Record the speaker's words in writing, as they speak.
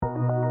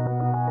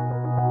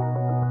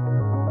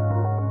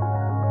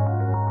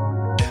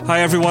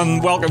Hi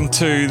everyone, welcome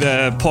to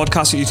the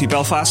podcast at UT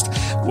Belfast.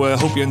 We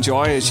hope you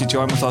enjoy as you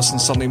join with us on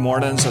Sunday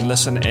mornings and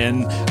listen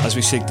in as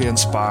we seek to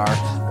inspire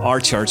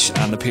our church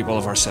and the people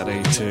of our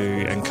city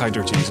to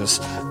encounter Jesus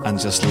and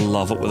just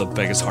love it with the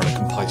biggest heart of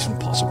compassion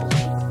possible.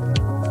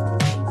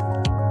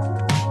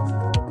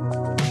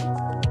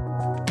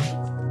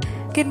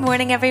 Good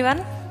morning,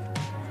 everyone.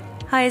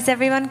 How is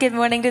everyone? Good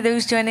morning to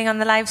those joining on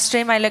the live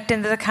stream. I looked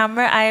into the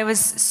camera. I was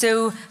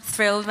so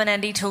thrilled when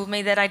Andy told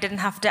me that I didn't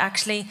have to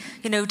actually,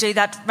 do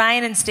that.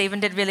 Ryan and Stephen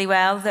did really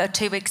well the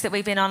 2 weeks that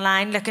we've been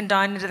online looking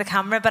down into the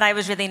camera, but I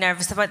was really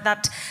nervous about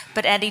that.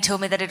 But Eddie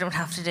told me that I don't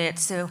have to do it,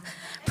 so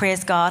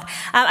praise God.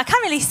 I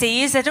can't really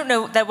see you, so I don't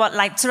know what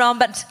lights are on,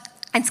 but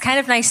it's kind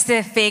of nice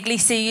to vaguely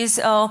see you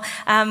all.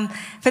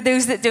 For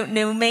those that don't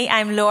know me,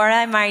 I'm Laura.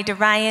 I'm married to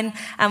Ryan,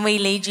 and we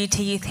lead UT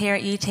Youth here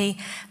at UT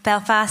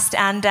Belfast,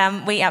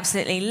 and we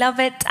absolutely love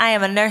it. I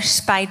am a nurse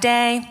by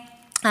day.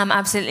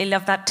 Absolutely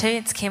love that too.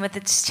 It's came with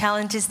its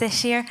challenges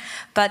this year,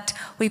 but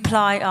we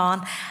plough on.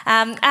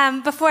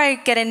 Before I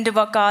get into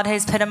what God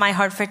has put in my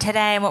heart for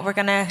today and what we're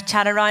going to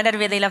chat around, I'd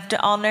really love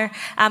to honour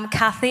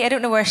Kathy. I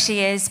don't know where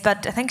she is,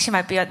 but I think she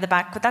might be out the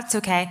back, but that's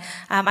okay.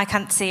 I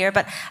can't see her,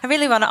 but I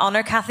really want to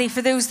honour Kathy.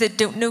 For those that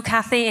don't know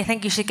Kathy, I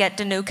think you should get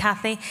to know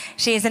Kathy.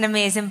 She is an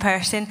amazing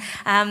person.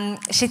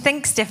 She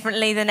thinks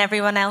differently than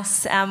everyone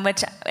else,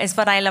 which is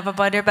what I love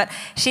about her, but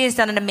she has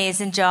done an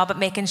amazing job at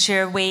making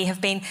sure we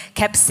have been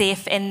kept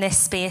safe in this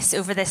space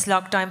over this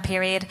lockdown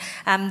period,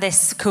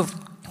 this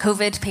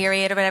COVID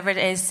period or whatever it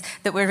is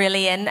that we're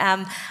really in,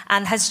 and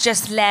has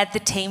just led the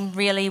team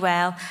really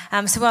well.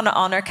 So we want to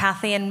honour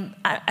Kathy, and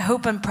I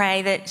hope and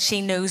pray that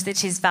she knows that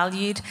she's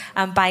valued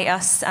by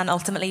us and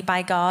ultimately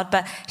by God,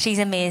 but she's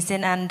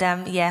amazing, and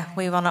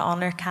we want to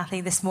honour Kathy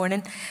this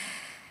morning.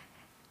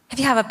 If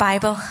you have a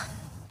Bible,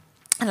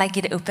 I'd like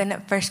you to open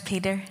at 1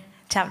 Peter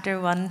chapter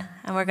 1,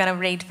 and we're going to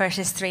read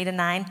verses 3 to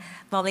 9.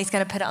 Molly's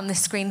going to put it on the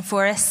screen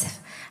for us.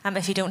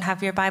 If you don't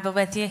have your Bible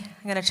with you,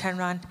 I'm going to turn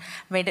around and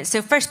read it.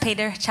 So 1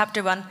 Peter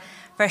chapter 1,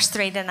 verse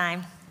 3 to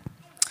 9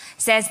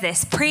 says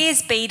this: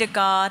 Praise be to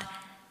God,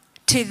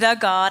 to the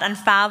God and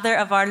Father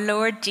of our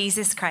Lord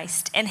Jesus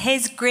Christ. In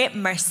his great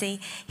mercy,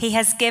 he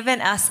has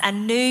given us a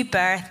new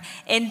birth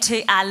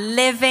into a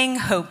living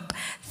hope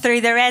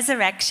through the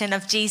resurrection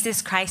of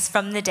Jesus Christ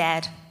from the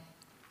dead,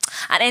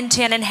 and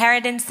into an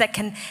inheritance that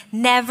can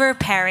never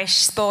perish,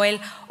 spoil,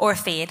 or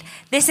fade.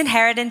 This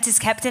inheritance is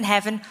kept in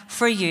heaven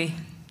for you,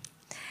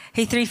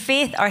 who through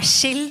faith are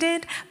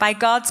shielded by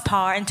God's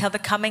power until the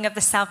coming of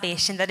the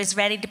salvation that is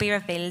ready to be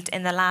revealed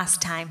in the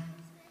last time.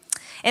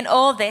 In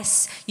all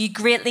this you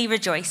greatly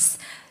rejoice,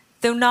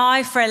 though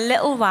now for a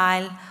little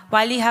while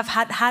you have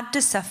had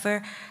to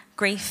suffer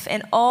grief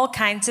in all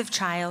kinds of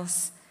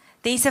trials.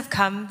 These have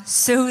come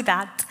so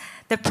that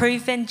the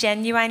proven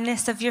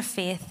genuineness of your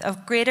faith,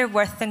 of greater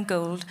worth than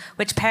gold,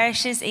 which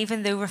perishes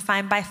even though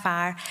refined by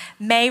fire,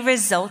 may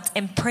result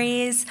in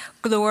praise,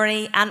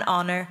 glory, and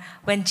honour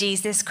when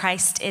Jesus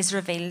Christ is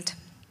revealed.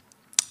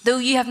 Though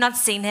you have not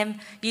seen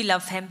him, you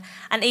love him,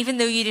 and even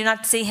though you do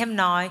not see him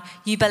now,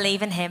 you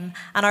believe in him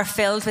and are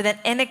filled with an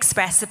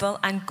inexpressible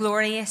and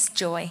glorious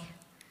joy.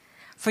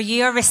 For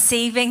you are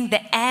receiving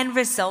the end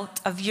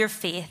result of your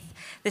faith,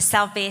 the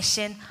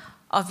salvation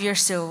of your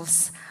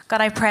souls.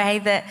 God, I pray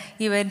that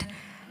you would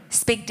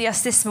speak to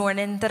us this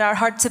morning, that our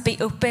hearts would be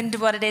open to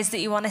what it is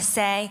that you want to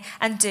say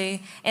and do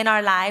in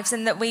our lives,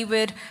 and that we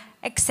would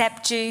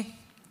accept you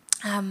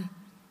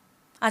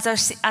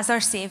as our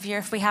Saviour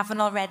if we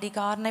haven't already,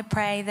 God. And I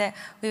pray that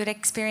we would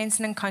experience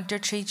and encounter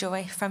true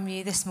joy from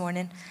you this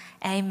morning.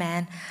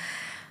 Amen.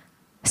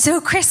 So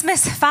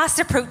Christmas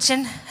fast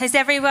approaching. Is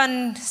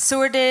everyone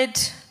sorted?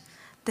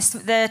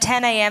 The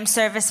 10 a.m.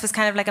 service was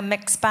kind of like a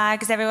mixed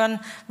bag. Is everyone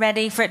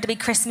ready for it to be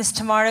Christmas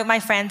tomorrow? My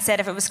friend said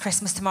if it was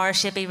Christmas tomorrow,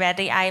 she'd be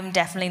ready. I am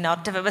definitely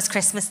not. If it was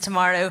Christmas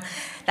tomorrow,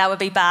 that would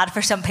be bad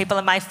for some people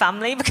in my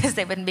family because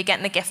they wouldn't be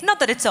getting a gift. Not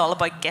that it's all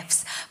about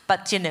gifts,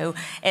 but,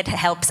 it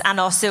helps.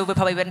 And also, we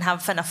probably wouldn't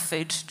have enough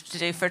food to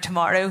do for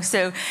tomorrow.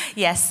 So,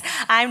 yes,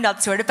 I'm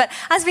not sorted. But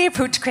as we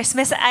approach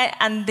Christmas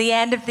and the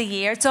end of the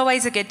year, it's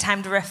always a good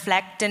time to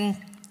reflect. And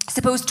I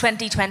suppose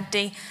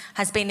 2020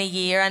 has been a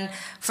year, and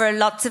for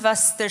lots of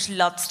us, there's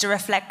lots to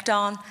reflect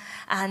on.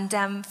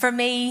 And for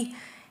me,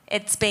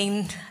 it's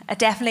been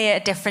definitely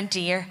a different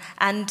year.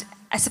 And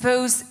I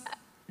suppose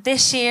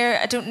this year,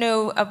 I don't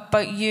know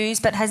about yous,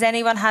 but has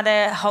anyone had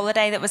a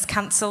holiday that was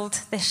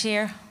cancelled this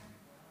year?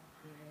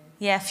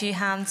 Yeah, a few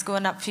hands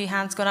going up.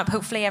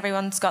 Hopefully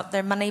everyone's got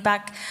their money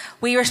back.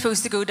 We were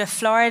supposed to go to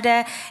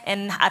Florida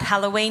at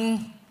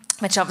Halloween,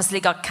 which obviously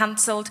got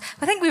cancelled.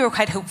 I think we were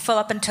quite hopeful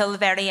up until the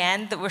very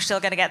end that we're still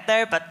going to get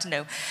there, but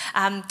no.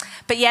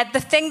 But yeah, the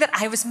thing that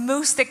I was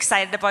most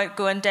excited about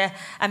going to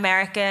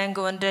America and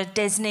going to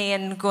Disney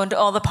and going to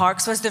all the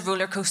parks was the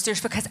roller coasters,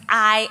 because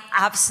I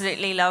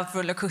absolutely love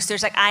roller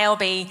coasters. Like, I'll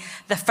be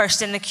the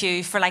first in the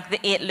queue for like the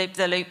 8 loop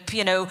the loop.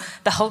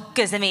 The Hulk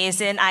is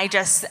amazing. I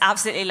just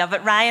absolutely love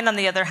it. Ryan, on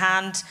the other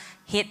hand,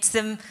 hates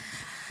them.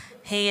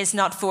 he is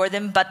not for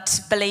them,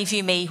 but believe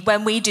you me,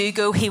 when we do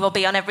go, he will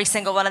be on every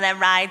single one of them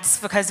rides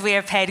because we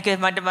are paid a good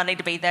amount of money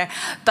to be there.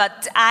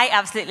 But I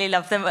absolutely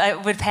love them. I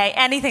would pay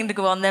anything to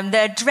go on them.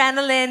 The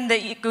adrenaline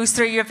that goes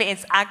through your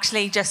veins,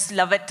 actually just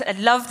love it.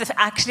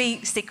 I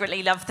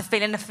secretly love the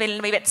feeling of feeling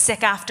a wee bit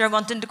sick after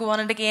wanting to go on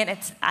it again.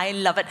 I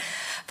love it.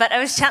 But I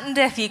was chatting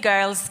to a few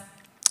girls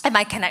in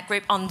my Connect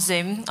group on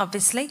Zoom,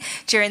 obviously,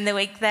 during the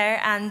week there,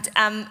 and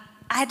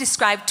I had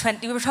described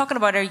we were talking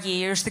about our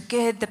years, the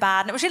good, the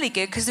bad, and it was really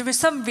good because there were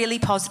some really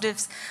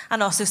positives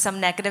and also some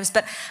negatives,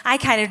 but I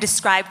kind of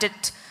described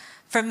it,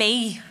 for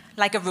me,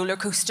 like a roller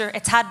coaster.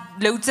 It's had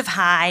loads of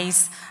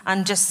highs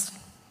and just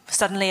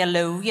suddenly a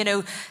low,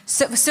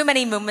 so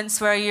many moments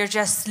where you're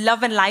just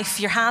loving life,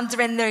 your hands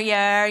are in the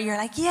air, you're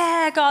like,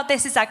 yeah, God,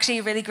 this is actually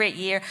a really great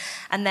year,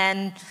 and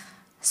then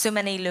so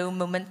many low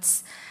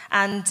moments,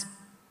 and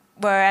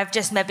where I've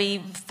just maybe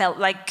felt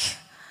like,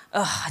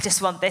 I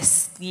just want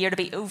this year to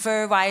be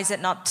over. Why is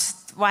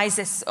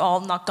this all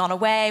not gone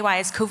away? Why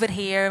is COVID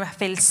here? I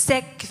feel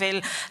sick, I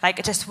feel like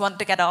I just want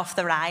to get off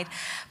the ride.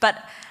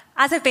 But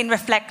as I've been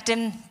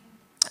reflecting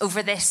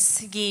over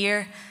this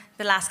year,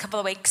 the last couple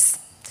of weeks,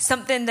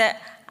 something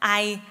that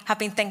I have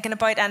been thinking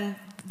about, and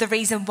the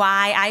reason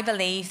why I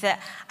believe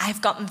that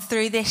I've gotten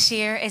through this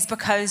year is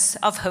because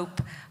of hope.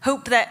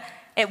 Hope that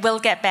it will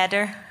get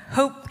better.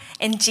 Hope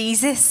in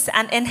Jesus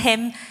and in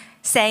him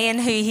saying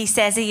who he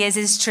says he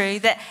is true,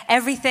 that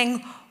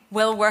everything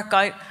will work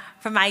out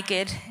for my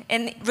good.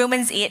 In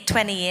Romans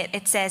 8:28,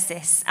 it says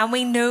this, and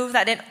we know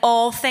that in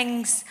all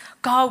things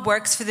God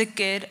works for the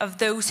good of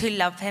those who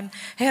love him,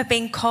 who have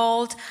been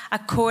called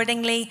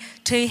accordingly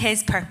to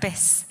his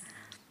purpose.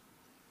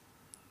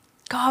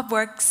 God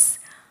works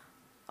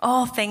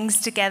all things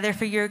together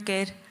for your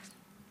good.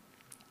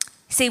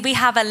 See, we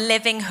have a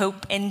living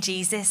hope in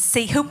Jesus.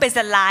 See, hope is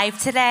alive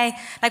today.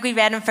 Like we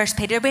read in 1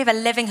 Peter, we have a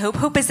living hope.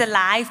 Hope is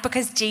alive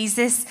because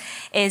Jesus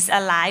is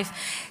alive.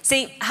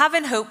 See,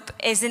 having hope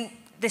isn't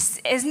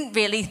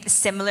really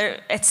similar.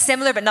 It's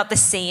similar but not the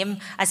same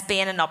as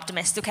being an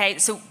optimist, okay?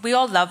 So we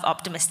all love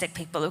optimistic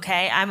people,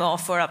 okay? I'm all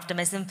for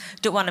optimism.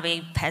 Don't want to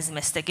be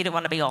pessimistic. You don't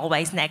want to be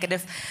always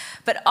negative.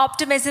 But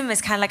optimism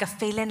is kind of like a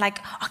feeling like,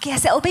 oh,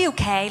 yes, it'll be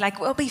okay.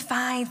 Like, it'll be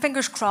fine.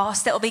 Fingers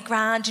crossed. It'll be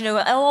grand. It'll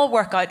all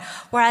work out.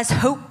 Whereas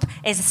hope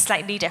is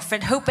slightly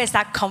different. Hope is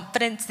that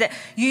confidence that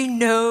you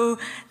know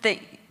that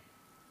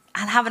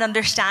and have an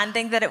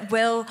understanding that it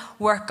will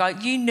work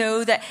out. You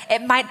know that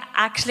it might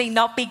actually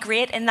not be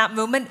great in that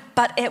moment,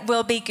 but it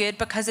will be good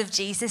because of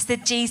Jesus,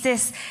 that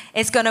Jesus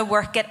is going to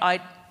work it out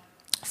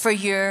for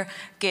your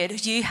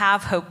good. You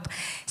have hope.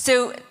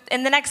 So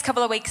in the next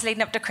couple of weeks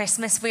leading up to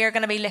Christmas, we are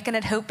going to be looking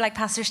at hope, like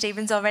Pastor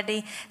Stevens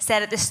already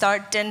said at the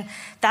start, and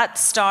that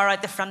star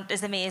out the front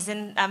is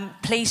amazing.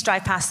 Please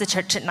drive past the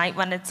church at night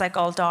when it's like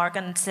all dark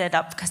and lit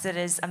up, because it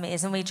is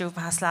amazing. We drove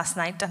past last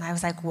night and I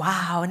was like,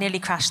 wow, I nearly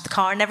crashed the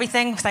car and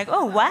everything. I was like,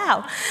 oh,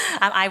 wow.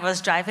 I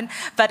was driving,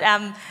 but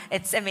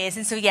it's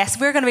amazing. So yes,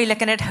 we're going to be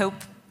looking at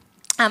hope.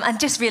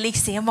 And just really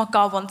seeing what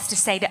God wants to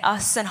say to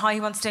us and how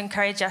he wants to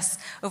encourage us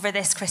over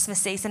this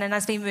Christmas season and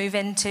as we move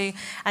into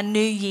a new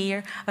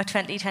year of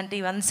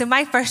 2021. So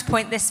my first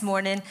point this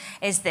morning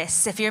is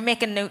this. If you're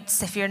making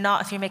notes, if you're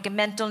making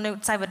mental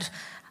notes, I would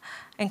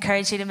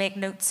encourage you to make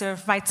notes or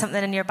write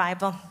something in your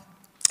Bible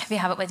if you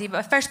have it with you.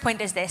 But my first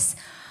point is this.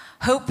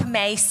 Hope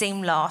may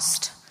seem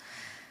lost.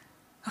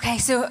 Okay,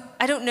 so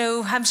I don't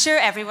know, I'm sure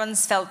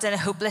everyone's felt in a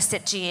hopeless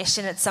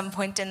situation at some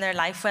point in their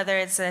life, whether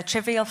it's a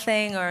trivial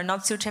thing or a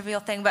not so trivial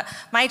thing, but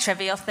my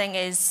trivial thing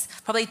is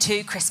probably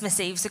 2 Christmas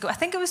Eves ago. I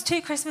think it was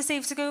 2 Christmas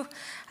Eves ago.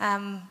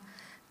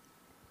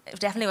 It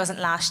definitely wasn't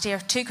last year.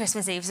 2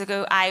 Christmas Eves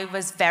ago, I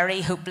was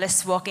very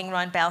hopeless walking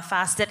around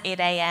Belfast at 8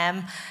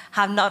 a.m,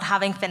 not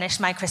having finished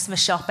my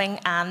Christmas shopping,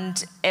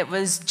 and it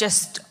was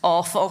just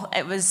awful.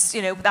 It was,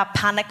 that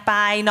panic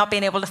buy, not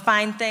being able to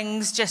find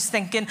things, just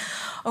thinking,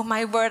 oh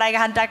my word, I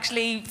can't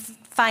actually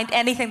find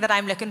anything that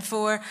I'm looking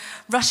for.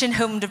 Rushing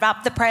home to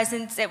wrap the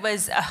presents, it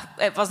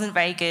wasn't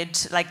very good.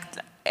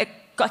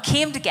 It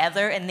came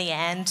together in the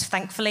end,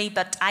 thankfully,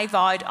 but I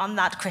vowed on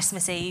that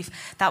Christmas Eve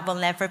that will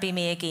never be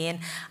me again.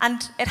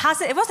 And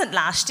it wasn't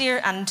last year,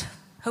 and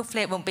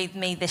hopefully it won't be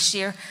me this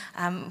year.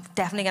 I'm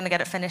definitely going to get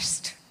it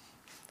finished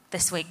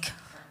this week.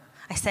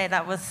 I say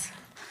that with,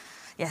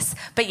 yes.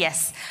 But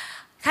yes,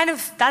 kind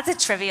of, that's a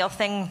trivial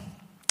thing.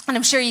 And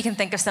I'm sure you can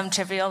think of some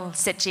trivial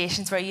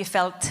situations where you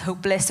felt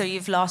hopeless or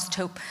you've lost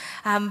hope.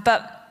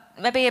 But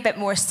maybe a bit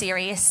more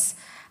serious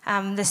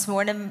this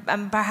morning.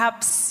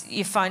 Perhaps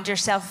you found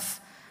yourself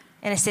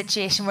in a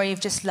situation where you've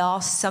just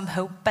lost some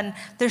hope. And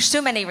there's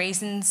so many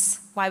reasons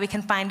why we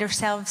can find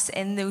ourselves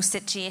in those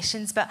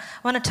situations, but I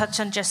want to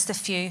touch on just a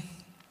few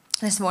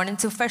this morning.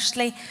 So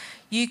firstly,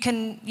 you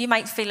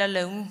might feel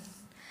alone.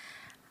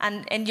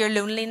 And in your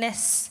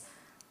loneliness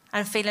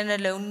and feeling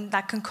alone,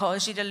 that can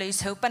cause you to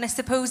lose hope. And I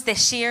suppose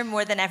this year,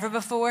 more than ever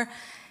before,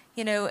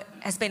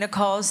 has been a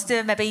cause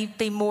to maybe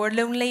be more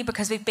lonely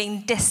because we've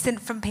been distant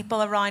from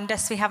people around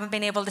us. We haven't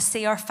been able to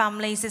see our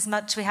families as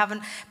much. We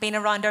haven't been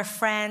around our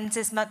friends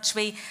as much.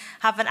 We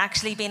haven't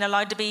actually been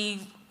allowed to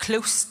be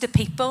close to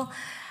people.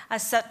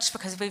 as such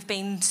because we've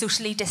been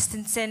socially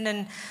distancing,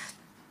 and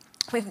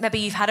maybe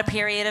you've had a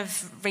period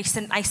of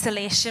recent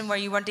isolation where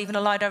you weren't even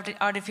allowed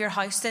out of your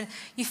house, and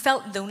you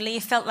felt lonely,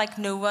 you felt like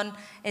no one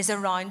is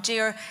around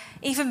you. Or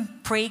even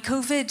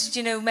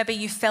pre-COVID, maybe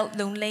you felt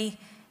lonely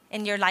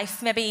in your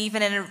life. Maybe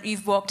even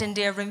you've walked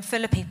into a room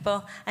full of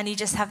people and you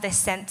just have this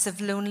sense of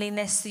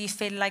loneliness. So you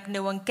feel like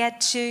no one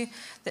gets you,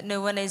 that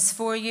no one is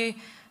for you,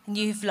 and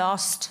you've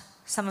lost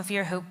some of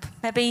your hope.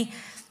 Maybe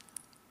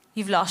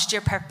you've lost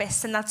your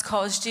purpose and that's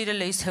caused you to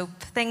lose hope.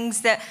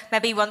 Things that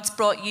maybe once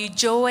brought you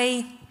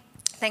joy,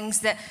 things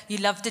that you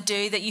love to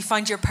do, that you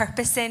found your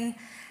purpose in,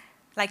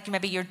 like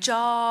maybe your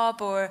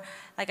job or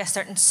like a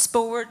certain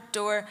sport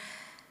or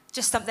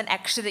just something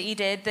extra that you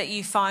did that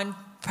you found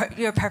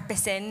your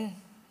purpose in,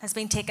 has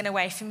been taken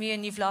away from you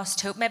and you've lost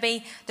hope.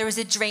 Maybe there was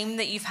a dream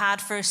that you've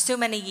had for so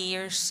many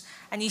years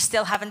and you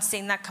still haven't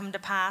seen that come to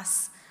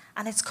pass,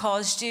 and it's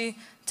caused you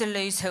to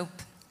lose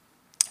hope.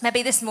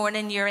 Maybe this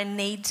morning you're in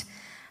need,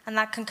 and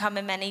that can come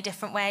in many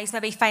different ways.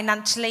 Maybe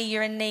financially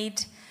you're in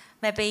need.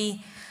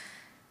 Maybe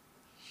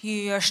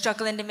you are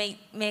struggling to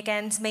make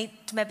ends meet.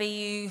 Maybe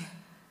you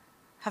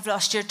have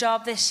lost your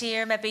job this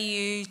year. Maybe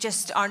you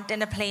just aren't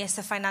in a place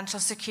of financial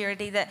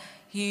security that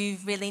you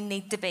really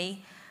need to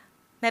be.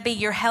 Maybe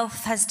your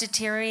health has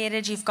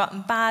deteriorated. You've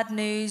gotten bad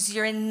news.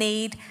 You're in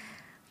need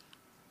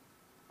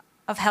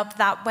of help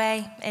that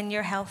way in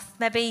your health.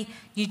 Maybe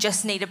you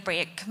just need a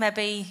break.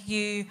 Maybe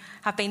you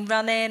have been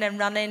running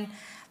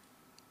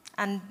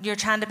and you're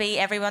trying to be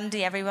everyone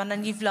to everyone,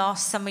 and you've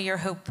lost some of your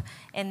hope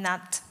in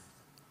that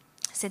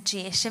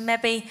situation.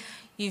 Maybe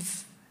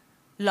you've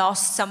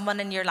lost someone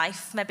in your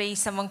life. Maybe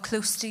someone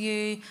close to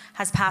you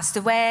has passed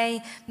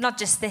away, not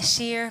just this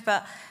year,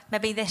 but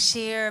maybe this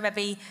year,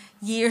 maybe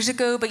years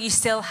ago, but you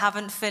still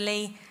haven't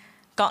fully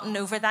gotten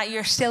over that.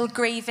 You're still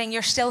grieving,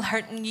 you're still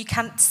hurting, you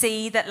can't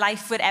see that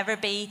life would ever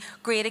be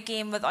great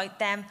again without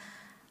them,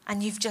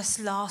 and you've just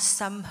lost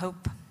some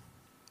hope.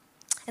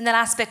 In the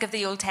last book of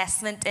the Old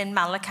Testament, in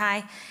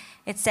Malachi,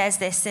 it says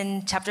this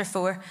in chapter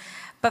 4,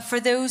 "But for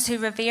those who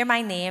revere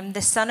my name,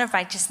 the Sun of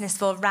Righteousness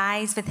will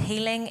rise with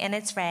healing in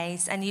its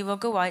rays, and you will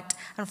go out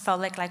and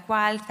frolic like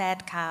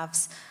wild-fed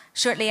calves."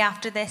 Shortly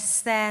after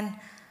this, then,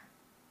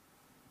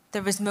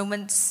 there was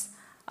moments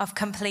of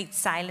complete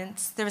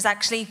silence. There was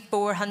actually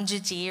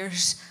 400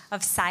 years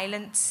of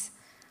silence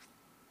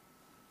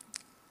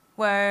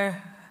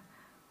where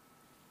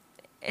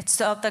it's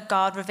thought that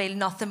God revealed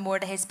nothing more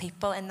to his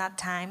people in that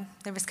time.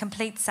 There was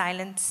complete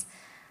silence.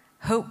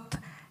 Hope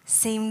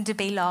seemed to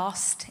be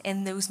lost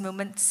in those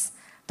moments.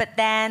 But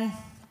then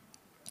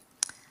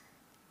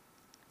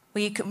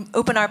we can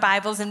open our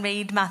Bibles and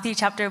read Matthew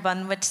chapter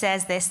 1, which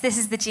says this: "This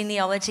is the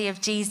genealogy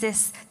of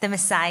Jesus, the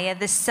Messiah,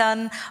 the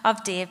son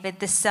of David,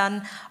 the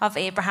son of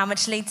Abraham,"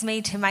 which leads me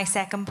to my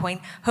second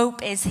point.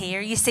 Hope is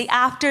here. You see,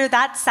 after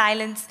that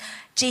silence,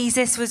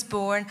 Jesus was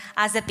born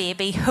as a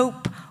baby.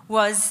 Hope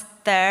was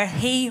there.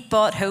 He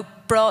brought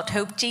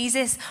hope.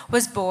 Jesus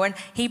was born.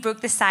 He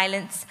broke the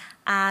silence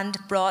and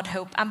brought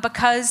hope. And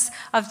because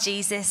of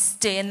Jesus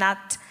doing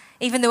that,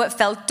 even though it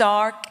felt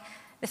dark,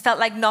 it felt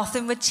like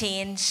nothing would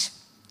change,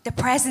 the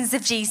presence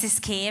of Jesus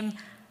came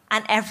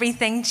and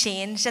everything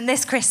changed. And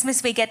this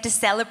Christmas we get to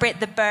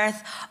celebrate the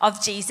birth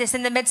of Jesus.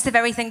 In the midst of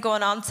everything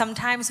going on,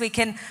 sometimes we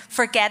can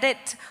forget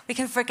it. We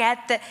can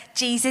forget that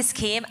Jesus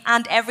came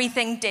and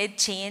everything did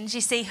change.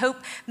 You see, hope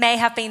may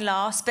have been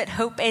lost, but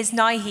hope is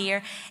now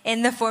here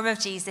in the form of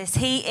Jesus.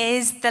 He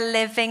is the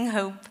living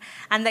hope,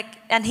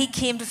 and he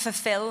came to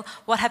fulfill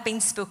what had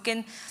been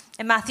spoken.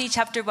 In Matthew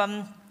chapter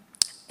 1,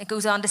 it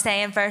goes on to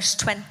say in verse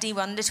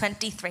 21 to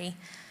 23,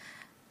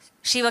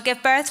 "She will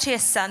give birth to a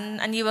son,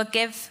 and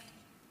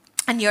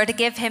you're to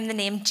give him the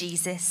name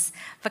Jesus,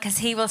 because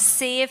he will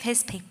save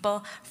his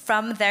people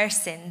from their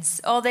sins."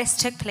 All this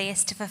took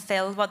place to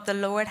fulfill what the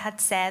Lord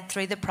had said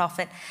through the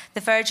prophet: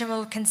 "The virgin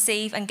will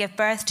conceive and give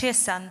birth to a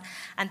son,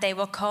 and they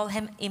will call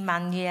him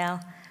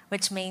Emmanuel,"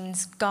 which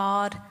means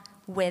God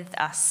with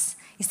us.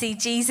 You see,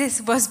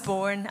 Jesus was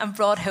born and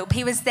brought hope.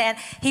 He was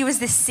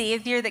the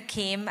Savior that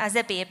came as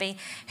a baby,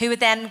 who would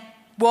then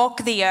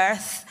walk the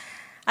earth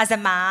as a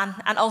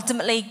man and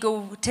ultimately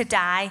go to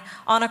die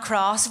on a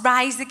cross,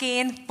 rise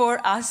again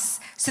for us,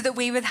 so that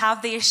we would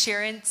have the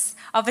assurance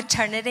of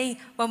eternity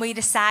when we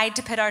decide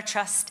to put our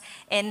trust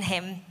in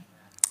him.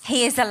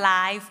 He is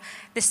alive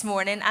this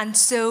morning, and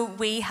so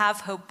we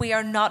have hope. We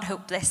are not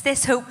hopeless.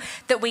 This hope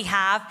that we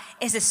have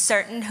is a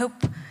certain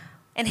hope.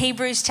 In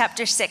Hebrews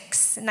chapter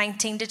 6,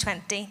 19 to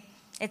 20,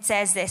 it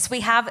says this: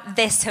 "We have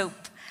this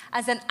hope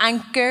as an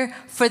anchor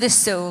for the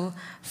soul,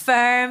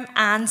 firm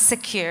and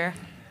secure.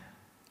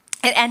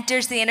 It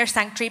enters the inner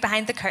sanctuary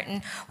behind the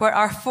curtain, where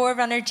our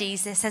forerunner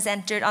Jesus has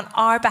entered on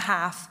our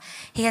behalf.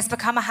 He has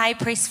become a high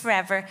priest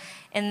forever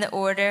in the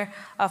order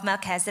of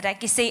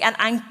Melchizedek." You see, an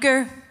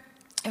anchor,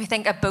 if you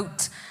think a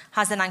boat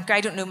has an anchor.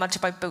 I don't know much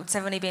about boats.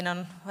 I've only been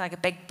on like a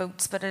big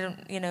boats, but I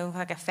don't,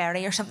 like a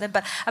ferry or something.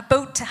 But a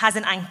boat has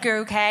an anchor,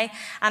 okay?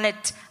 And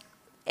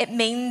it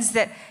means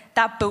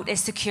that boat is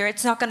secure.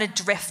 It's not going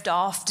to drift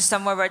off to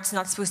somewhere where it's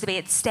not supposed to be.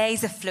 It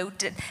stays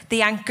afloat.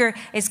 The anchor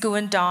is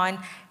going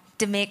down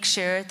to make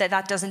sure that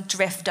that doesn't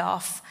drift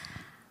off.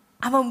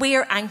 And when we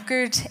are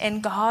anchored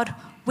in God,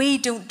 we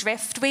don't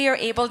drift. We are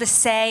able to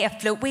stay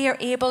afloat. We are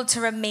able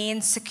to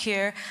remain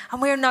secure.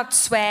 And we're not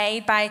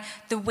swayed by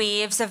the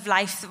waves of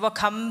life that will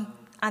come,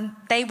 and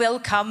they will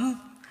come.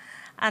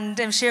 And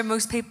I'm sure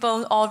most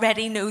people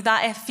already know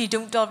that. If you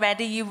don't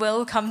already, you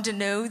will come to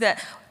know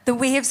that the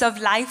waves of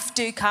life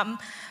do come.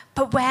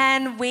 But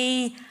when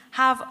we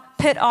have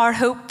put our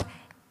hope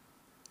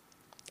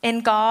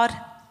in God,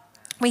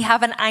 we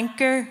have an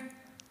anchor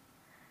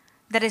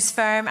that is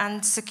firm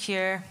and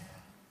secure.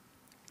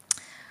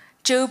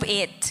 Job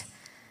 8,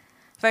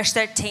 verse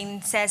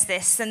 13 says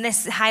this, and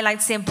this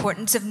highlights the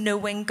importance of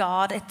knowing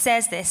God. It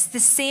says this: the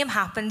same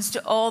happens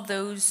to all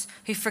those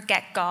who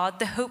forget God.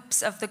 The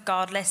hopes of the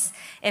godless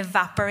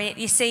evaporate.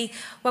 You see,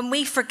 when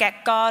we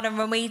forget God and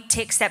when we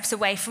take steps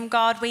away from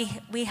God,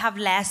 we have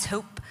less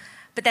hope.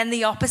 But then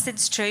the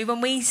opposite's true.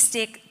 When we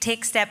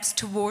take steps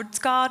towards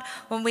God,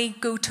 when we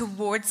go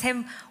towards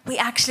Him, we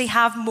actually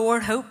have more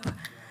hope.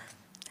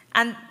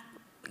 And,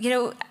 you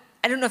know,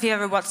 I don't know if you've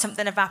ever watched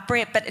something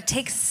evaporate, but it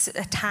takes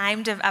a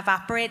time to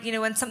evaporate. You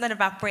know, when something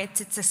evaporates,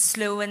 it's a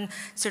slow and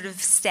sort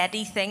of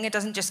steady thing. It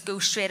doesn't just go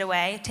straight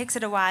away. It takes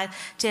it a while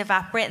to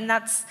evaporate, and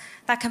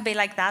that can be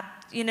like that.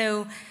 You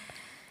know,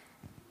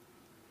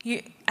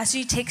 as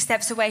you take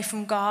steps away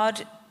from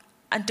God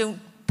and don't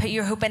put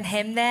your hope in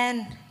Him,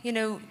 then, you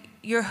know,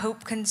 your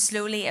hope can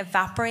slowly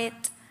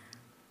evaporate.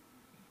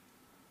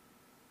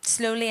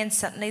 Slowly and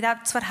suddenly.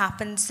 That's what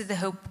happens to the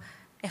hope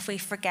if we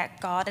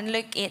forget God. In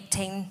Luke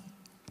 18,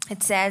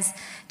 it says,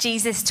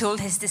 Jesus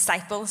told His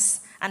disciples,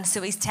 and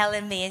so He's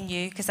telling me and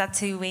you, because that's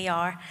who we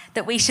are,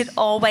 that we should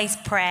always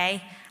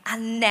pray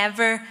and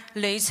never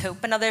lose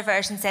hope. Another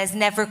version says,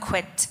 never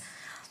quit.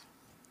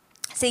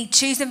 See,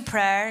 choosing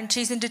prayer and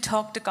choosing to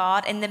talk to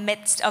God in the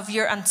midst of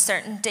your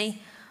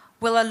uncertainty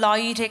will allow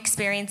you to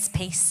experience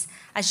peace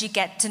as you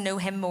get to know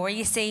Him more.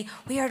 You see,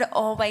 we are to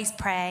always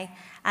pray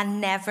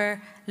and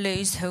never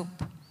lose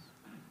hope.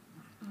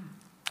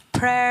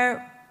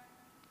 Prayer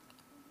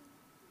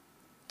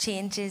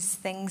changes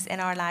things in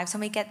our lives.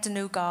 When we get to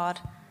know God,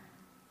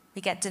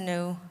 we get to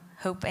know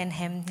hope in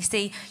Him. You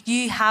see,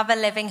 you have a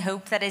living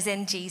hope that is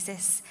in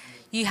Jesus.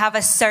 You have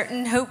a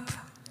certain hope.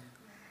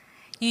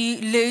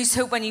 You lose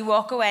hope when you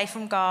walk away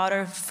from God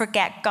or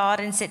forget God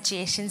in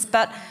situations,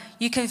 but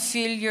you can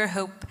fuel your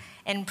hope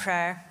in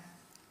prayer.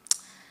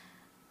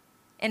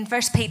 In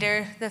 1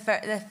 Peter,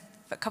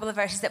 a couple of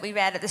verses that we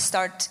read at the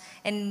start,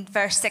 in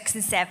verse 6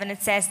 and 7,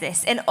 it says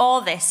this: in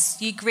all this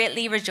you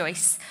greatly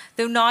rejoice,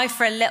 though now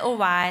for a little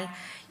while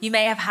you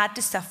may have had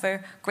to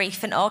suffer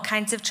grief in all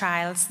kinds of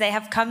trials. They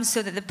have come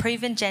so that the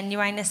proven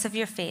genuineness of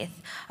your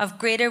faith, of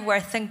greater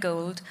worth than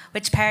gold,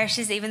 which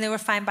perishes even though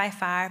refined by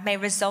fire, may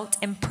result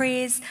in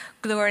praise,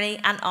 glory,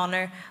 and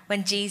honor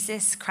when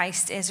Jesus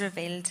Christ is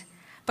revealed.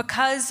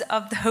 Because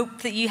of the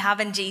hope that you have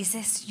in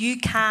Jesus, you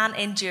can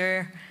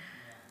endure.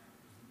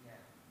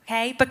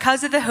 Okay?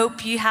 Because of the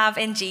hope you have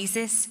in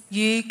Jesus,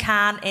 you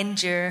can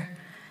endure.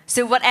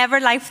 So whatever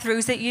life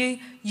throws at you,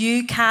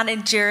 you can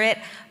endure it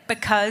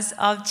because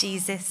of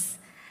Jesus.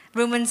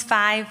 Romans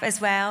 5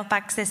 as well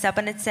backs this up,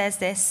 and it says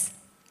this,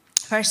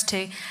 verse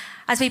 2,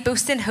 as we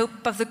boast in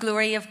hope of the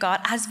glory of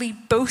God, as we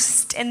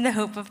boast in the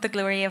hope of the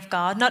glory of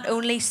God, not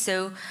only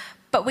so,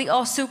 but we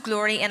also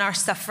glory in our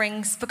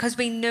sufferings, because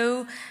we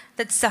know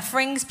that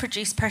sufferings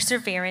produce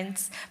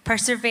perseverance,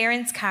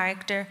 perseverance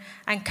character,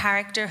 and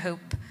character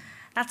hope.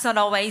 That's not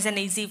always an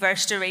easy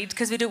verse to read,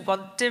 because we don't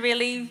want to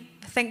really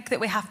think that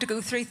we have to go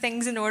through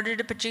things in order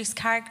to produce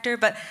character,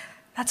 but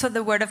that's what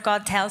the Word of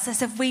God tells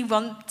us. If we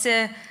want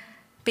to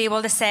be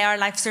able to say our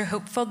lives are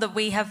hopeful, that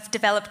we have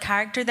developed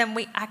character, then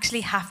we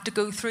actually have to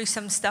go through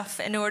some stuff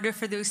in order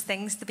for those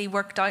things to be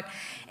worked out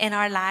in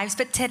our lives.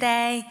 But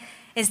today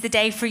is the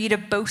day for you to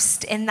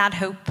boast in that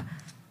hope.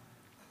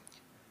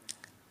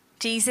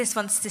 Jesus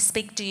wants to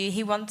speak to you.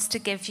 He wants to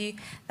give you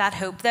that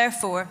hope.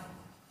 Therefore,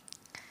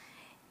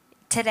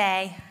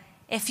 today,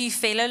 if you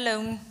feel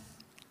alone,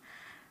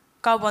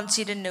 God wants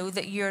you to know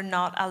that you're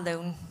not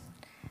alone.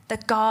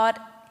 That God,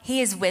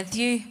 He is with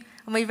you.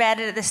 And we read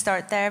it at the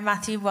start there,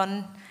 Matthew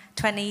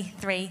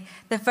 1:23.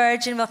 The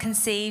virgin will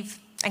conceive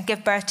and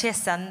give birth to a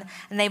son,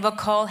 and they will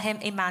call him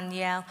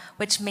Emmanuel,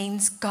 which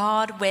means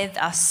God with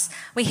us.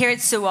 We hear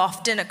it so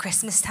often at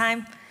Christmas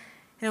time.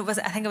 You know,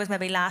 I think it was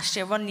maybe last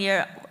year. One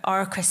year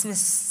our Christmas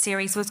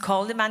series was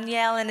called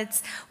Emmanuel, and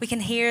we can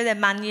hear the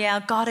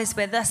Emmanuel, God is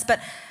with us. But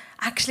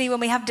actually,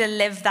 when we have to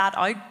live that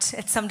out,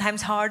 it's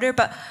sometimes harder.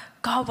 But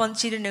God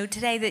wants you to know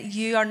today that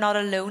you are not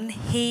alone.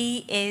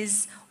 He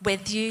is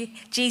with you.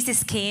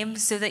 Jesus came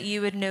so that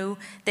you would know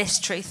this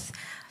truth.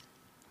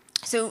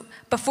 So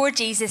before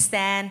Jesus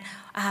then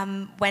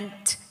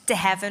went to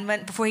heaven,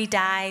 before He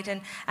died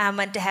and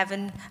went to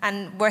heaven,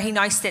 and where He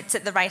now sits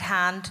at the right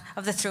hand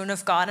of the throne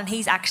of God, and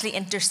He's actually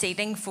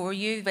interceding for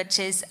you, which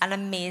is an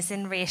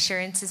amazing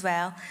reassurance as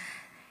well.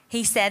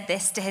 He said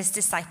this to His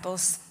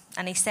disciples,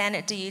 and He's saying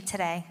it to you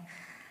today.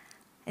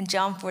 In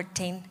John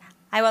 14,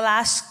 I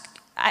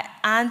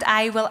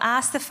I will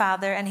ask the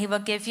Father, and he will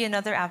give you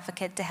another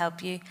advocate to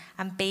help you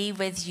and be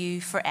with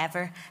you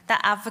forever.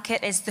 That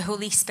advocate is the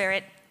Holy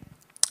Spirit.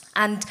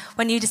 And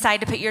when you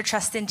decide to put your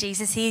trust in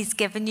Jesus, he's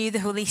given you the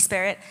Holy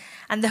Spirit.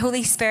 And the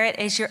Holy Spirit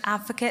is your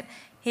advocate.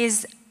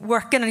 He's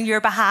working on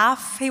your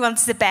behalf. He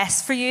wants the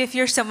best for you. If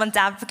you're someone's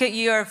advocate,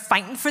 you're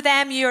fighting for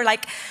them. You're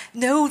like,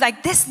 no,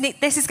 like this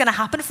is going to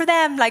happen for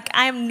them. Like,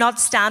 I'm not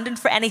standing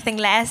for anything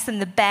less than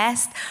the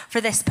best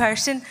for this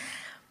person.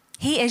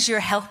 He is your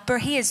helper.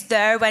 He is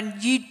there when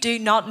you do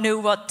not know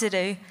what to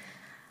do.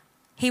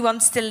 He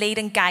wants to lead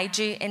and guide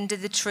you into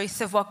the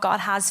truth of what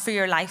God has for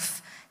your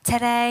life.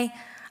 Today,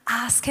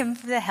 ask him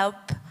for the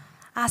help.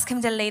 Ask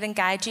him to lead and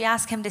guide you.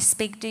 Ask him to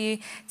speak to you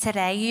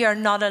today. You are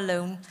not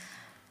alone.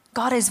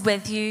 God is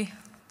with you.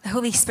 The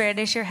Holy Spirit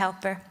is your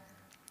helper.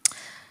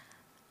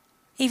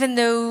 Even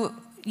though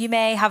you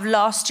may have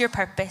lost your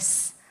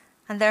purpose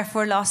and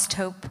therefore lost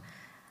hope,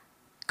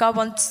 God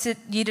wants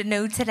you to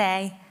know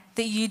today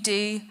that you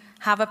do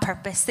have a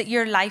purpose, that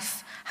your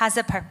life has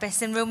a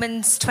purpose. In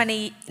Romans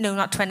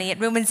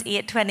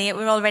 8:28,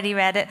 we already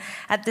read it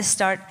at the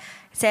start.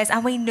 It says,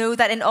 and we know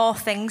that in all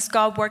things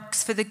God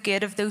works for the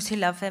good of those who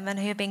love him and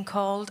who have been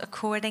called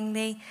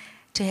accordingly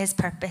to his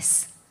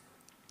purpose.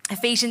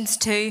 Ephesians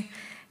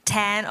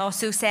 2:10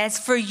 also says,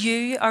 for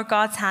we are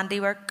God's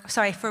handiwork,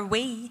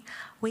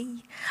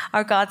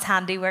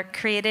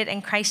 created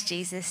in Christ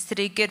Jesus to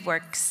do good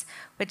works,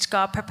 which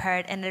God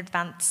prepared in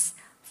advance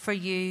for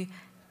you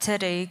to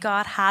do.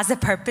 God has a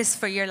purpose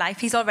for your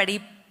life. He's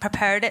already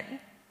prepared it.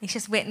 He's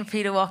just waiting for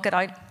you to walk it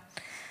out.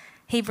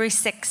 Hebrews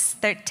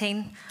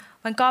 6:13.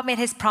 When God made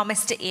his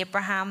promise to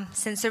Abraham,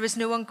 since there was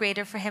no one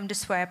greater for him to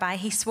swear by,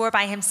 he swore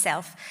by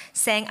himself,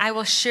 saying, I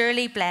will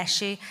surely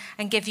bless you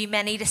and give you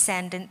many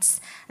descendants.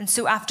 And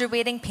so after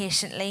waiting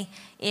patiently,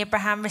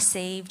 Abraham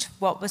received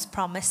what was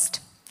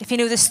promised. If you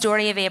know the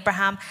story of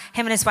Abraham,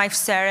 him and his wife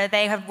Sarah,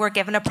 were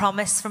given a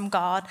promise from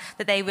God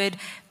that they would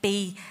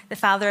be the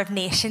father of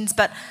nations,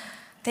 but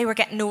they were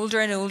getting older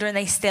and older and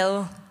they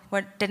still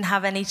didn't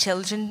have any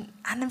children.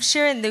 And I'm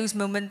sure in those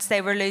moments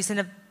they were losing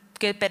a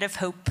good bit of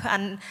hope.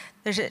 And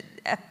there's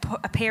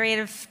a period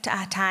of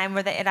time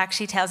where it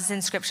actually tells us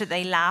in Scripture that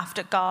they laughed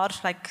at God.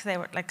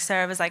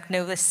 Sarah was like,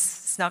 no,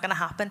 this is not going to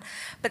happen.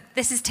 But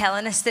this is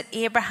telling us that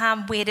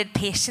Abraham waited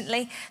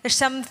patiently. There's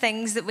some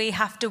things that we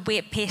have to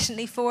wait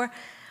patiently for,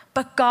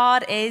 but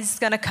God is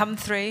going to come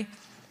through.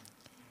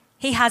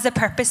 He has a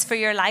purpose for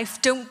your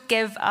life. Don't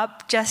give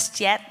up just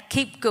yet.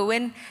 Keep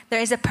going.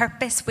 There is a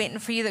purpose waiting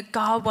for you that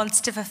God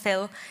wants to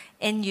fulfill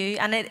in you,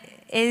 and it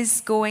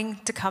is going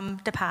to come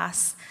to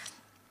pass.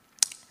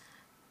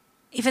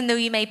 Even though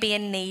you may be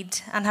in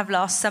need and have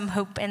lost some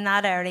hope in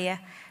that area,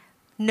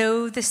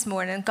 know this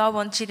morning, God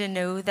wants you to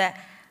know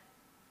that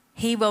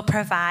he will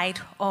provide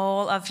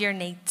all of your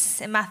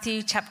needs. In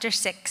Matthew chapter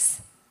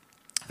 6,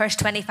 verse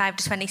 25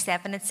 to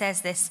 27, it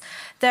says this,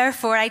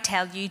 therefore I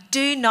tell you,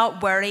 do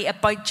not worry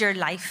about your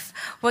life,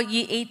 what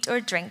you eat or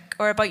drink,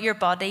 or about your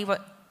body,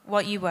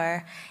 what you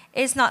wear.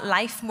 Is not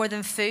life more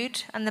than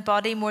food, and the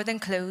body more than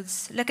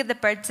clothes? Look at the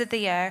birds of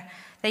the air.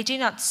 They do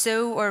not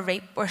sow or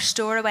reap or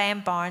store away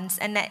in barns,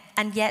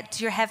 and yet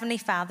your heavenly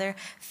Father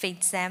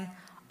feeds them.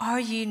 Are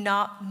you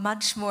not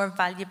much more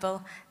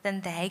valuable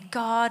than they?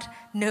 God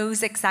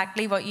knows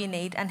exactly what you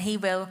need, and he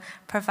will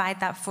provide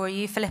that for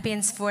you.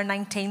 Philippians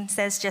 4:19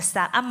 says just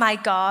that. And my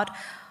God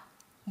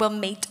will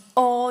meet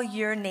all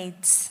your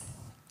needs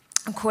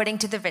according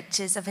to the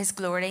riches of his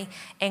glory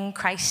in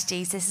Christ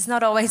Jesus. It's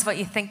not always what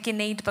you think you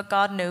need, but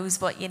God knows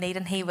what you need,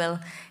 and he will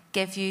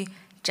give you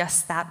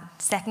just that.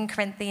 2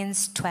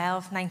 Corinthians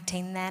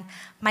 12:19 then.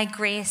 My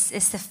grace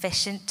is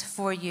sufficient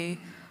for you,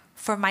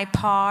 for my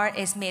power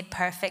is made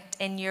perfect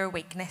in your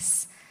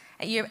weakness.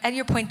 At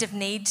your point of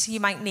need, you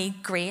might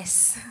need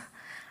grace.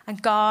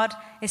 And God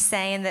is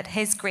saying that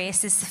his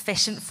grace is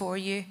sufficient for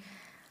you.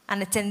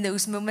 And it's in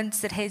those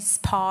moments that his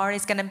power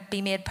is going to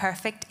be made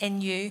perfect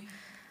in you.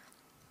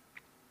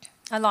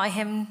 Allow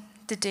him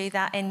to do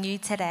that in you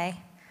today.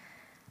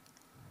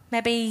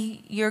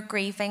 Maybe you're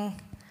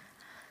grieving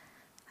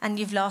and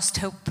you've lost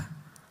hope.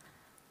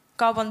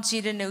 God wants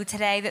you to know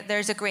today that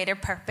there's a greater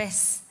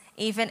purpose,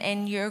 even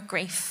in your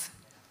grief.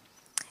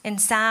 In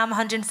Psalm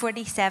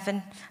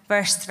 147,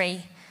 verse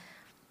 3,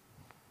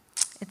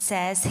 it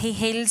says, he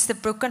heals the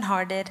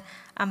brokenhearted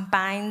and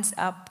binds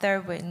up their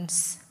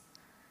wounds.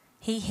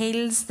 He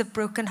heals the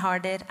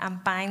brokenhearted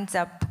and binds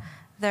up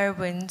their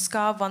wounds.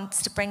 God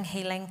wants to bring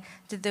healing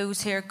to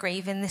those who are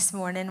grieving this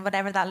morning,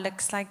 whatever that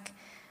looks like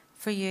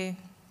for you.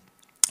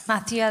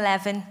 Matthew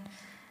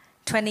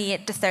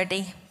 11:28 to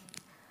 30.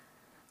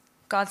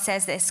 God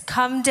says this,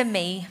 come to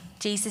me.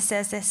 Jesus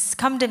says this,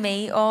 come to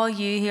me, all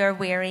you who are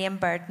weary and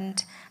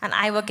burdened, and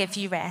I will give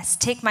you rest.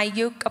 Take my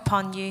yoke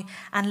upon you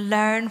and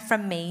learn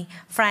from me,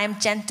 for I am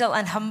gentle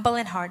and humble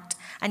in heart,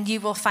 and you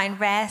will find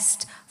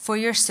rest for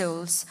your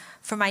souls.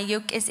 For my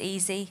yoke is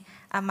easy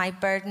and my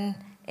burden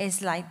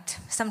is light.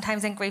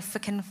 Sometimes in grief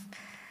it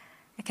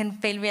can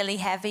feel really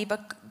heavy,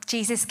 but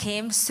Jesus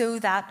came so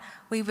that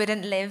we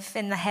wouldn't live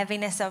in the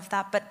heaviness of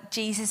that, but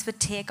Jesus would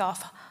take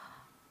off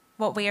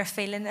what we are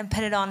feeling and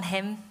put it on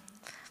him.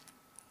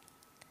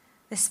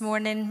 This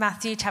morning,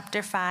 Matthew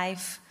chapter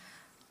 5.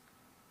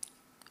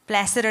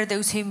 Blessed are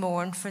those who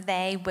mourn, for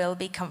they will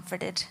be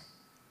comforted.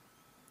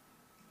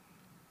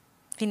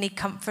 If you need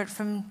comfort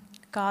from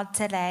God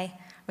today,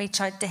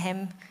 reach out to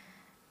him.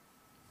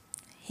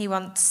 He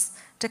wants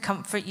to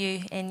comfort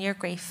you in your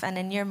grief and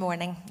in your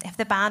mourning. If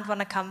the band want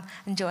to come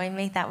and join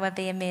me, that would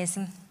be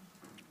amazing.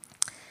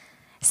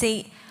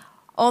 See,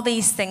 all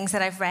these things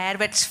that I've read,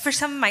 which for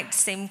some might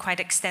seem quite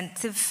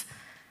extensive,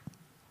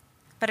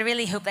 but I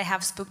really hope they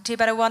have spoke to you.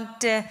 But I want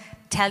to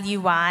tell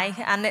you why.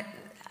 And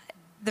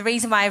the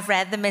reason why I've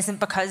read them isn't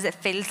because it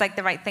feels like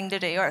the right thing to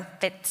do or it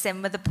fits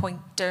in with a point,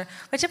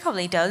 which it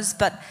probably does.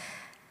 But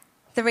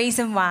the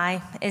reason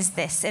why is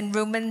this. In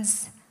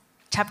Romans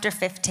chapter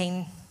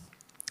 15,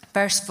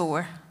 verse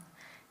 4,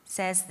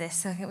 says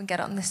this. I think we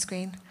get it on the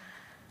screen.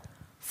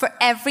 For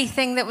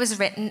everything that was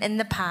written in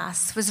the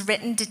past was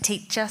written to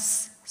teach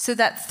us, so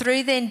that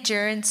through the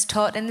endurance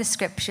taught in the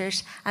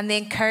scriptures and the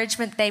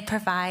encouragement they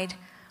provide,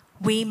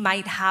 we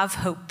might have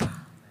hope.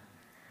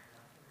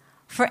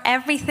 For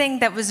everything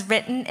that was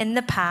written in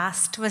the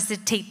past was to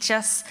teach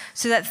us,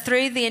 so that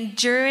through the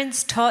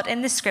endurance taught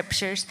in the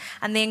scriptures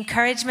and the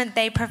encouragement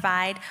they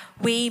provide,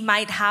 we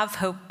might have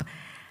hope.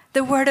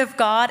 The word of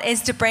God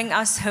is to bring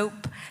us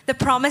hope. The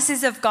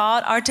promises of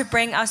God are to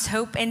bring us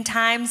hope in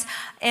times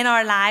in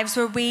our lives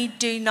where we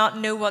do not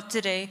know what to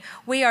do.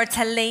 We are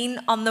to lean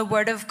on the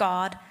word of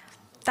God.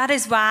 That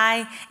is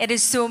why it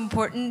is so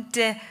important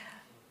to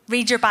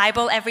read your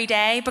Bible every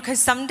day,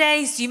 because some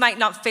days you might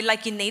not feel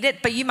like you need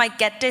it, but you might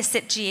get to a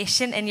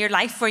situation in your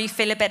life where you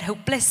feel a bit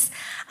hopeless,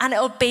 and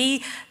it'll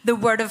be the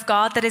word of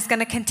God that is going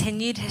to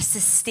continue to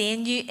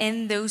sustain you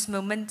in those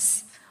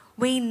moments.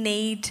 We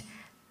need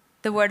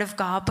the word of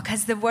God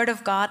because the word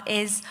of God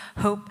is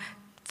hope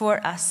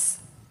for us.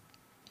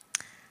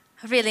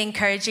 I really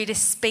encourage you to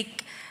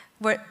speak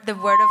the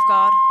word of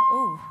God.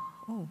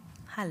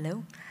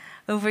 Hello.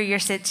 Over your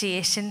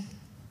situation.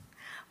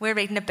 We're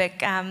reading a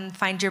book,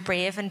 Find Your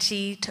Brave, and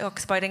she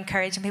talks about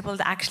encouraging people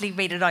to actually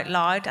read it out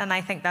loud, and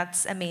I think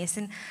that's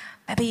amazing.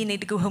 Maybe you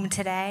need to go home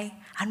today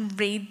and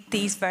read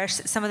these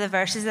verses, some of the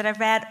verses that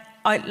I've read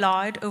out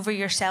loud over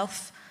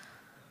yourself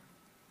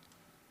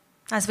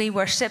as we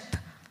worship.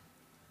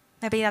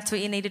 Maybe that's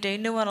what you need to do.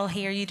 No one will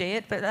hear you do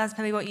it, but that's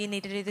maybe what you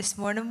need to do this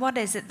morning. What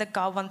is it that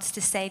God wants to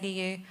say to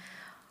you?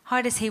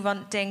 How does he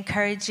want to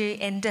encourage you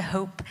into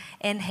hope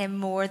in him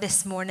more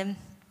this morning?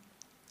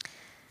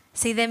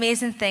 See, the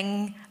amazing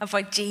thing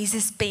about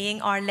Jesus being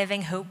our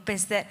living hope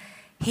is that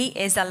he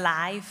is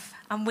alive,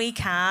 and we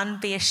can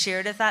be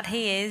assured of that.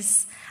 He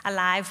is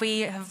alive.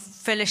 We have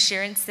full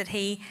assurance that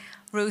he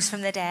rose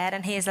from the dead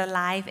and he is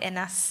alive in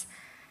us.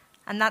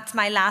 And that's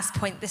my last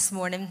point this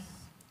morning,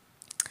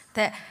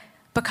 that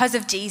because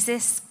of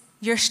Jesus,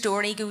 your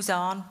story goes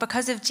on.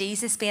 Because of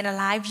Jesus being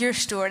alive, your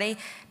story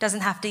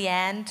doesn't have to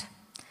end.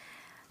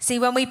 See,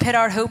 when we put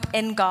our hope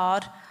in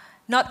God,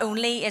 not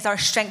only is our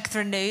strength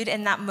renewed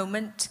in that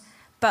moment,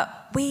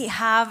 but we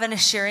have an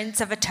assurance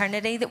of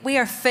eternity, that we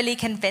are fully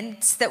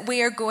convinced that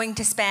we are going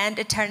to spend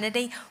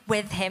eternity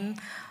with him.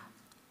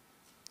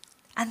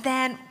 And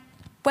then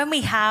when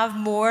we have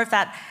more of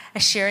that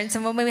assurance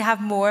and when we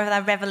have more of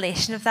that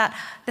revelation of that,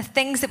 the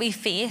things that we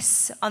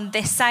face on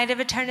this side of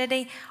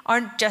eternity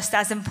aren't just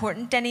as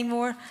important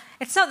anymore.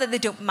 It's not that they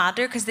don't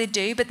matter, because they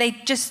do, but they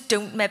just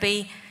don't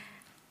maybe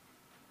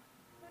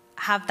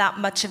have that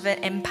much of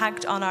an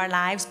impact on our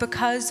lives,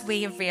 because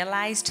we have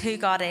realized who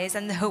God is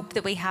and the hope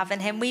that we have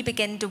in him. We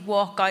begin to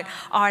walk out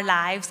our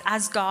lives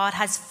as God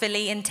has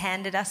fully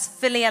intended us,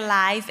 fully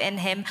alive in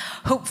him,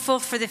 hopeful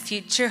for the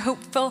future,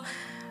 hopeful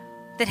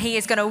that he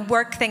is going to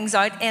work things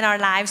out in our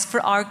lives for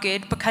our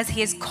good, because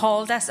he has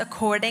called us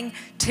according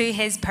to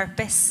his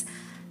purpose.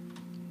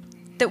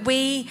 That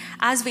we,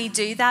 as we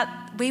do that,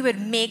 we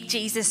would make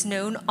Jesus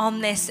known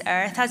on this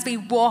earth as we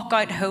walk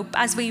out hope,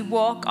 as we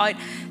walk out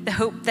the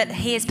hope that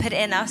he has put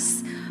in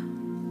us.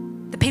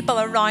 The people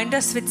around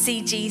us would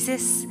see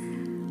Jesus.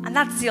 And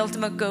that's the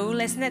ultimate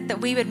goal, isn't it?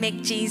 That we would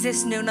make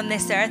Jesus known on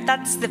this earth.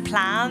 That's the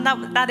plan.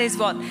 That is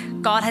what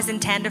God has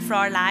intended for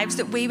our lives,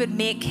 that we would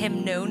make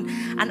him known,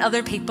 and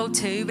other people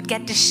too would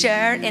get to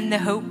share in the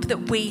hope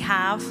that we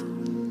have.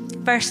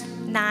 Verse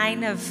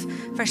 9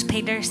 of 1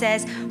 Peter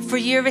says, for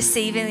you're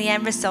receiving the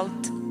end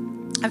result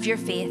of your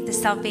faith, the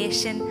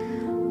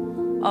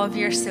salvation of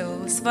your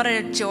souls. What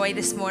a joy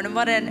this morning.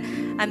 What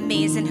an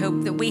amazing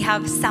hope that we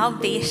have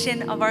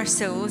salvation of our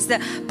souls.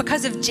 That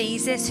because of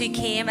Jesus, who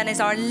came and is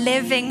our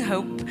living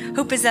hope,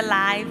 hope is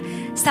alive,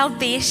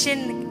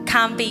 salvation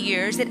can be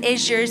yours. It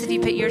is yours if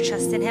you put your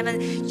trust in him.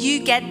 And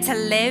you get to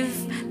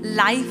live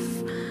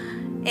life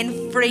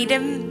in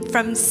freedom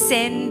from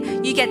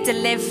sin. You get to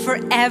live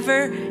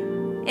forever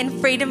in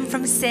freedom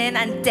from sin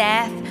and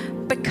death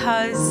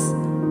because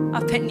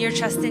of putting your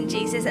trust in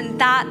Jesus. And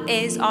that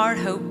is our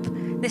hope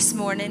this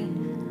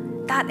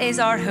morning. That is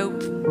our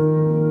hope.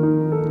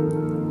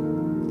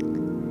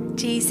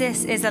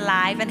 Jesus is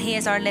alive and he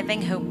is our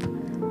living hope.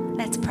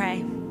 Let's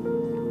pray.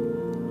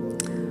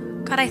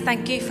 God, I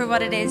thank you for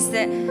what it is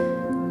that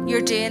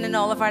you're doing in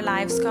all of our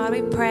lives, God.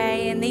 We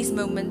pray in these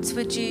moments,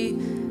 would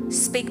you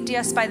speak to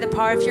us by the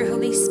power of your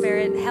Holy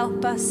Spirit.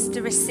 Help us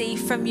to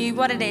receive from you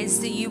what it is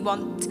that you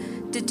want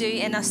to do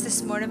in us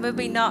this morning. Would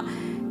we not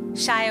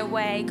shy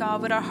away,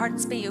 God? Would our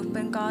hearts be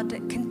open, God?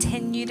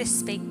 Continue to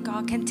speak,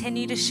 God.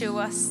 Continue to show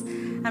us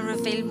and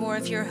reveal more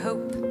of your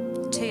hope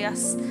to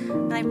us.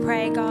 And I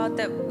pray, God,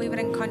 that we would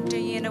encounter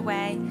you in a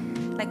way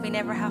like we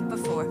never have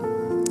before.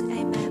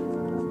 Amen.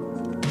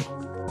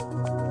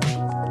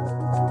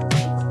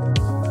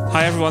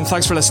 Hi everyone,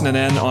 thanks for listening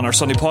in on our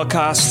Sunday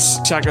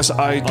podcasts. Check us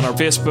out on our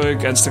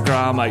Facebook,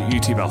 Instagram at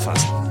UT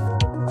Belfast.